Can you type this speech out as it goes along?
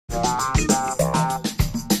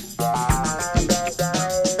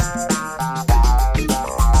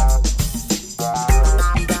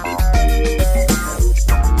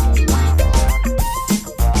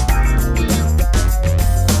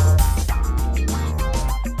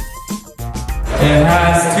it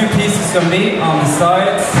has 2 pieces of meat on the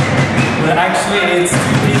sides. But actually it's 2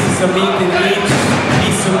 pieces of meat in each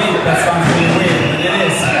piece of meat. That sounds really weird, but it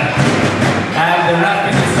is. And the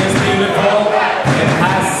wrapping is just beautiful. It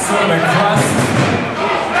has sort of a crust.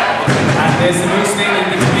 And there's a muslin in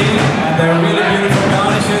between. And they're really beautiful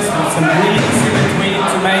garnishes with some greens in between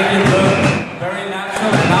to make it look very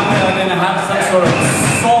natural. And now we're going to have some sort of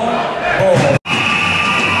salt bowl.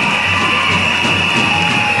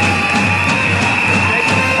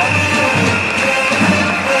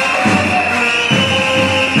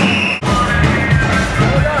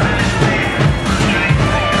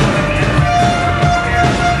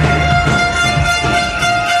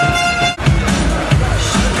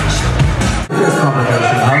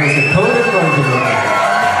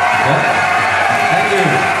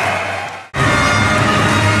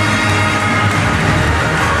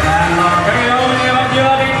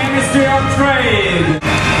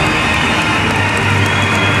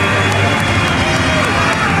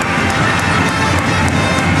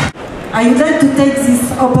 I would like to take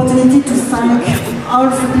this opportunity to thank all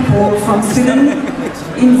the people from Sweden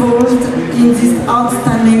involved in this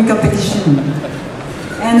outstanding competition.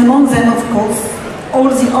 And among them, of course, all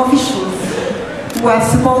the officials who have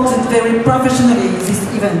supported very professionally this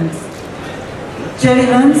event. Jerry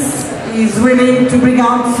Lance is willing to bring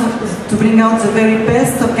out the very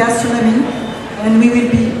best of gastronomy, and we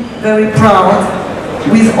will be very proud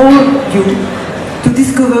with all you to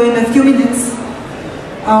discover in a few minutes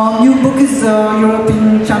our new Bocuse Or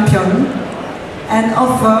European champion and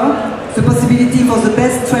offer the possibility for the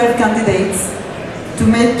best 12 candidates to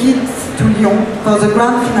make it to Lyon for the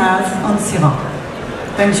grand finale on SIRHA.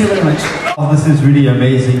 Thank you very much. This is really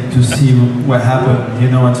amazing to see what happened,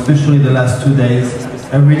 you know, and especially the last 2 days.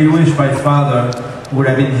 I really wish my father would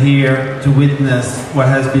have been here to witness what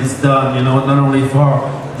has been done, you know, not only for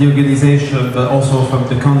the organization but also from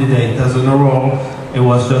the candidate as an overall. It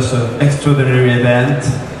was just an extraordinary event,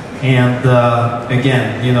 and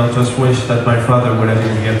again, you know, just wish that my father would have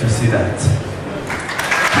been here to see that.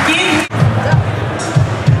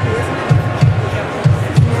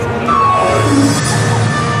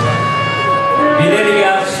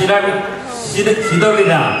 미래리가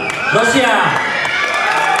시덥니다. 러시아!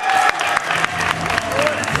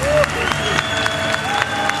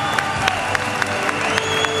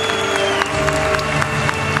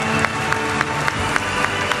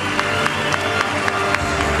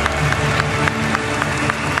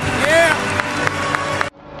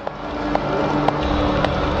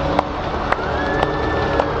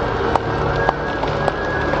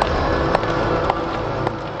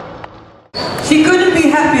 She couldn't be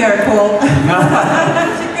happier, Paul. She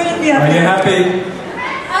couldn't be happier. Are you happy?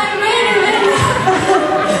 I'm really, really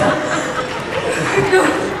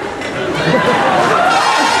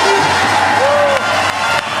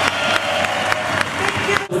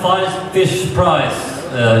The finest fish prize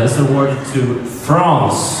is awarded to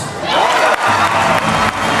France.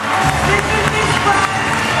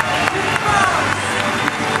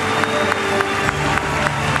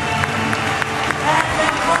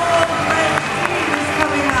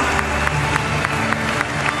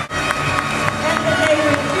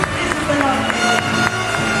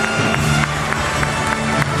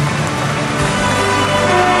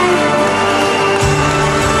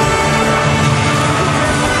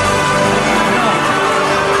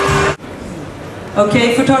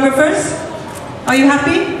 Okay, photographers, are you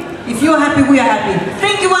happy? If you are happy, we are happy.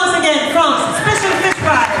 Thank you once again, France, special fish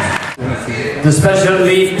prize. The special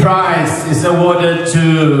meat prize is awarded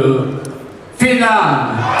to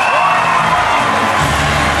Finland.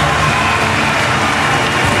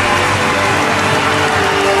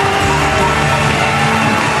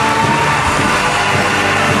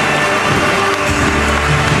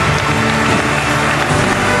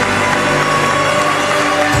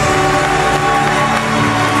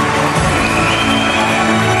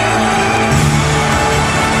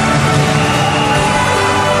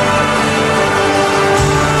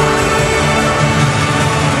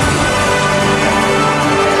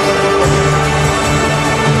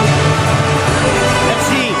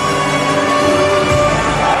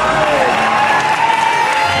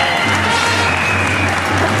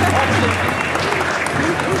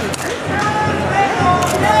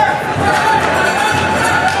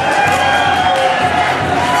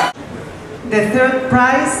 The third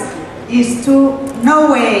prize is to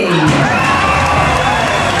Norway.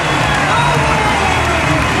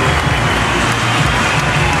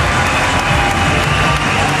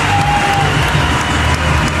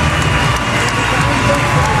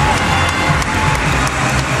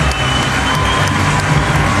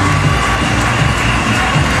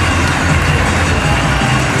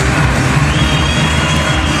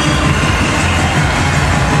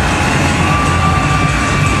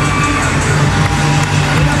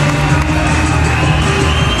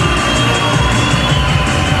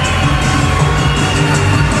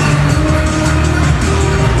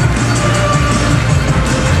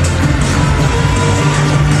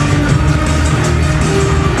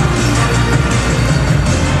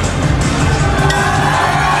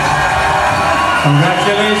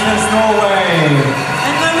 Congratulations, Norway.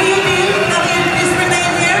 And Marie, please remain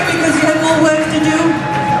here because you have more work to do.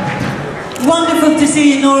 Wonderful to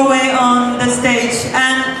see Norway on the stage,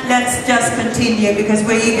 and let's just continue because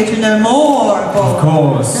we're eager to know more. Of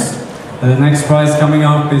course. The next prize coming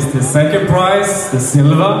up is the second prize, the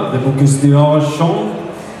silver, the Bocuse Or Europe.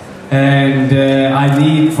 And I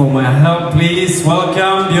need for my help, please,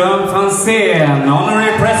 welcome Vingt,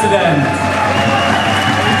 Honorary President.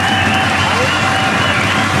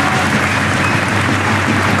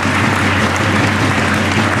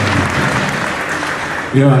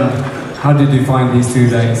 Björn, how did you find these 2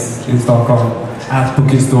 days in Stockholm at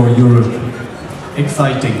Bocuse Or Europe?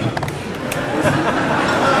 Exciting.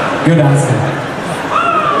 Good answer.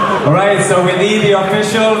 Alright, so we need the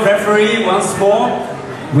official referee once more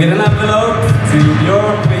with an envelope to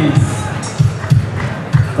Björn, please.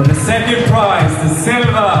 For the second prize, the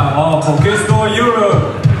silver of Bocuse Or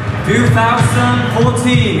Europe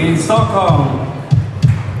 2014 in Stockholm.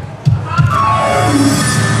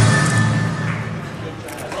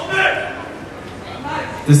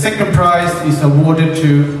 The second prize is awarded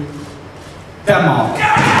to Denmark.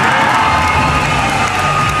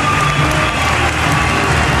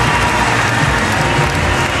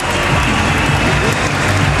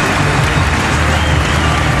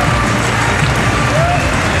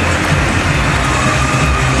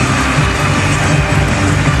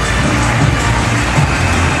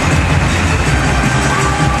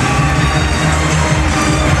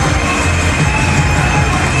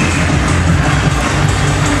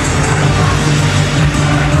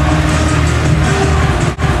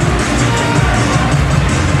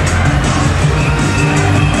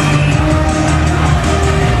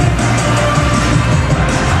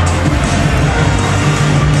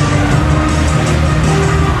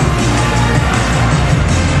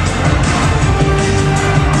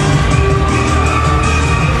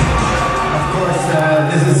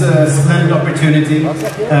 Opportunity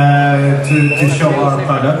to show our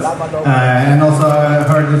products, and also I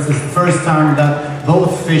heard it's the first time that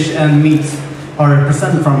both fish and meat are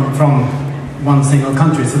represented from one single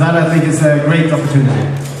country, so that I think is a great opportunity.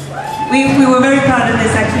 We were very proud of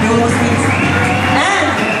this actually, all Swedes. And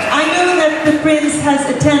I know that the Prince has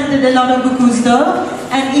attended a lot of Bocuse d'Or,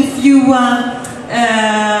 and if you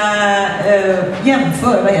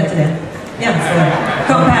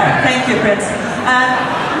compare, thank you Prince.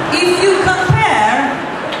 If you compare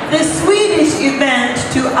the Swedish event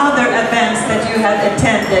to other events that you have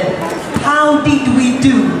attended, how did we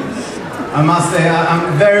do? I must say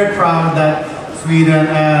I'm very proud that Sweden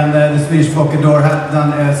and the Swedish Bocuse d'Or have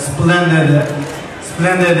done a splendid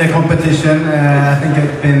competition. I think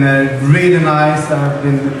it's been really nice,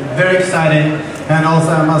 been very exciting, and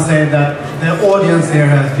also I must say that the audience here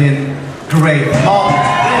has been great.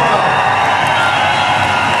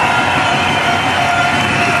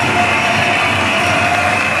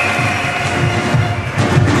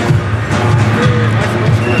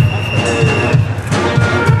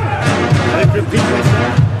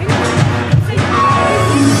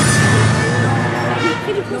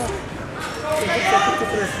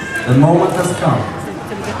 The moment has come.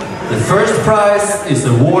 The first prize is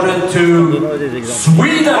awarded to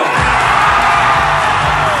Sweden!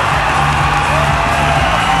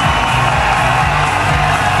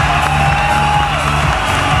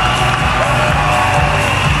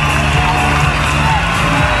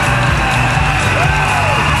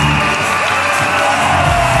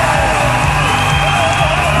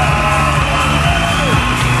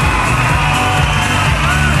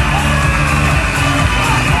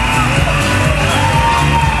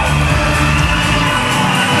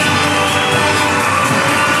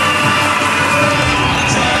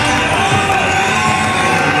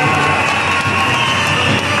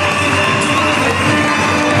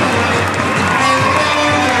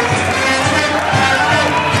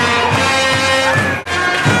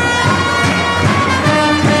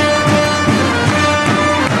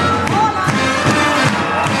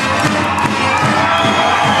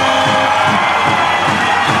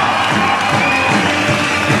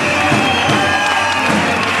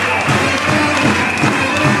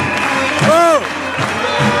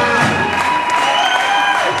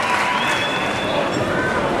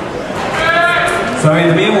 So in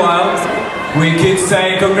the meanwhile, we could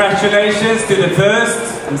say congratulations to the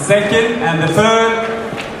first, the second and the third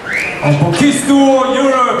of Bocuse Or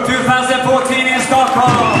Europe 2014 in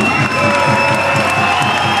Stockholm.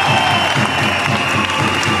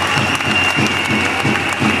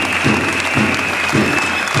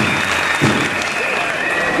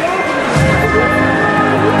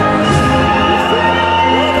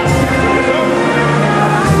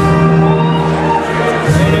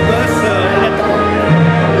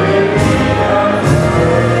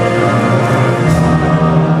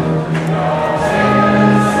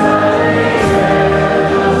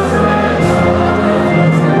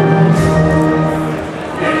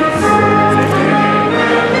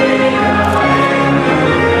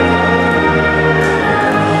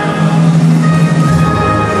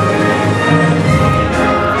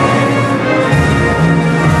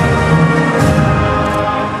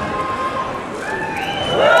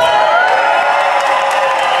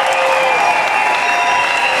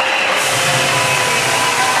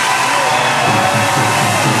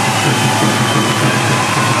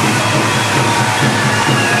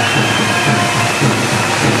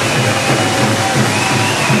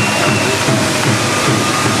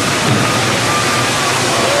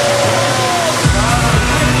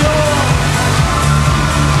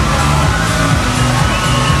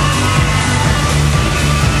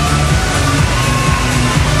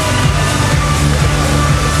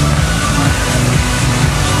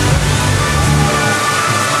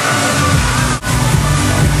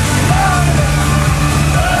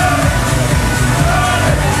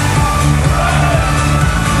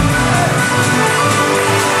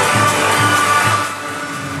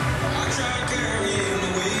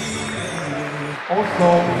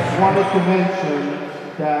 wanted to mention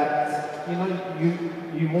that, you know,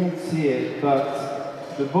 you won't see it,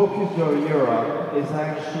 but the Bocuse Or Europe is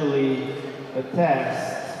actually a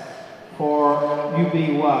test for you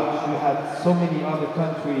being watched. You had so many other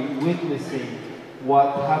countries witnessing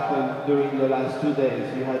what happened during the last 2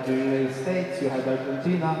 days. You had the United States, you had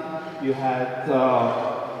Argentina, you had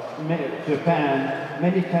Japan.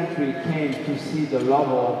 Many countries came to see the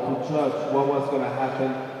level, to judge what was going to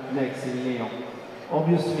happen next in Lyon.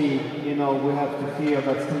 Obviously, you know, we have to fear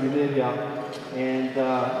about Scandinavia, and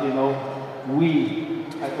you know, we,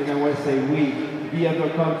 and I want to say we, the other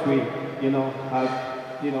country, you know,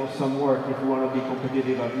 have, you know, some work if we want to be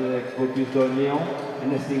competitive at the next Bocuse d'Or Lyon,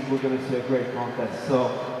 and I think we're going to see a great contest. So,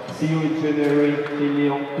 see you in January in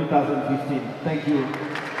Lyon 2015. Thank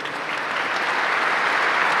you.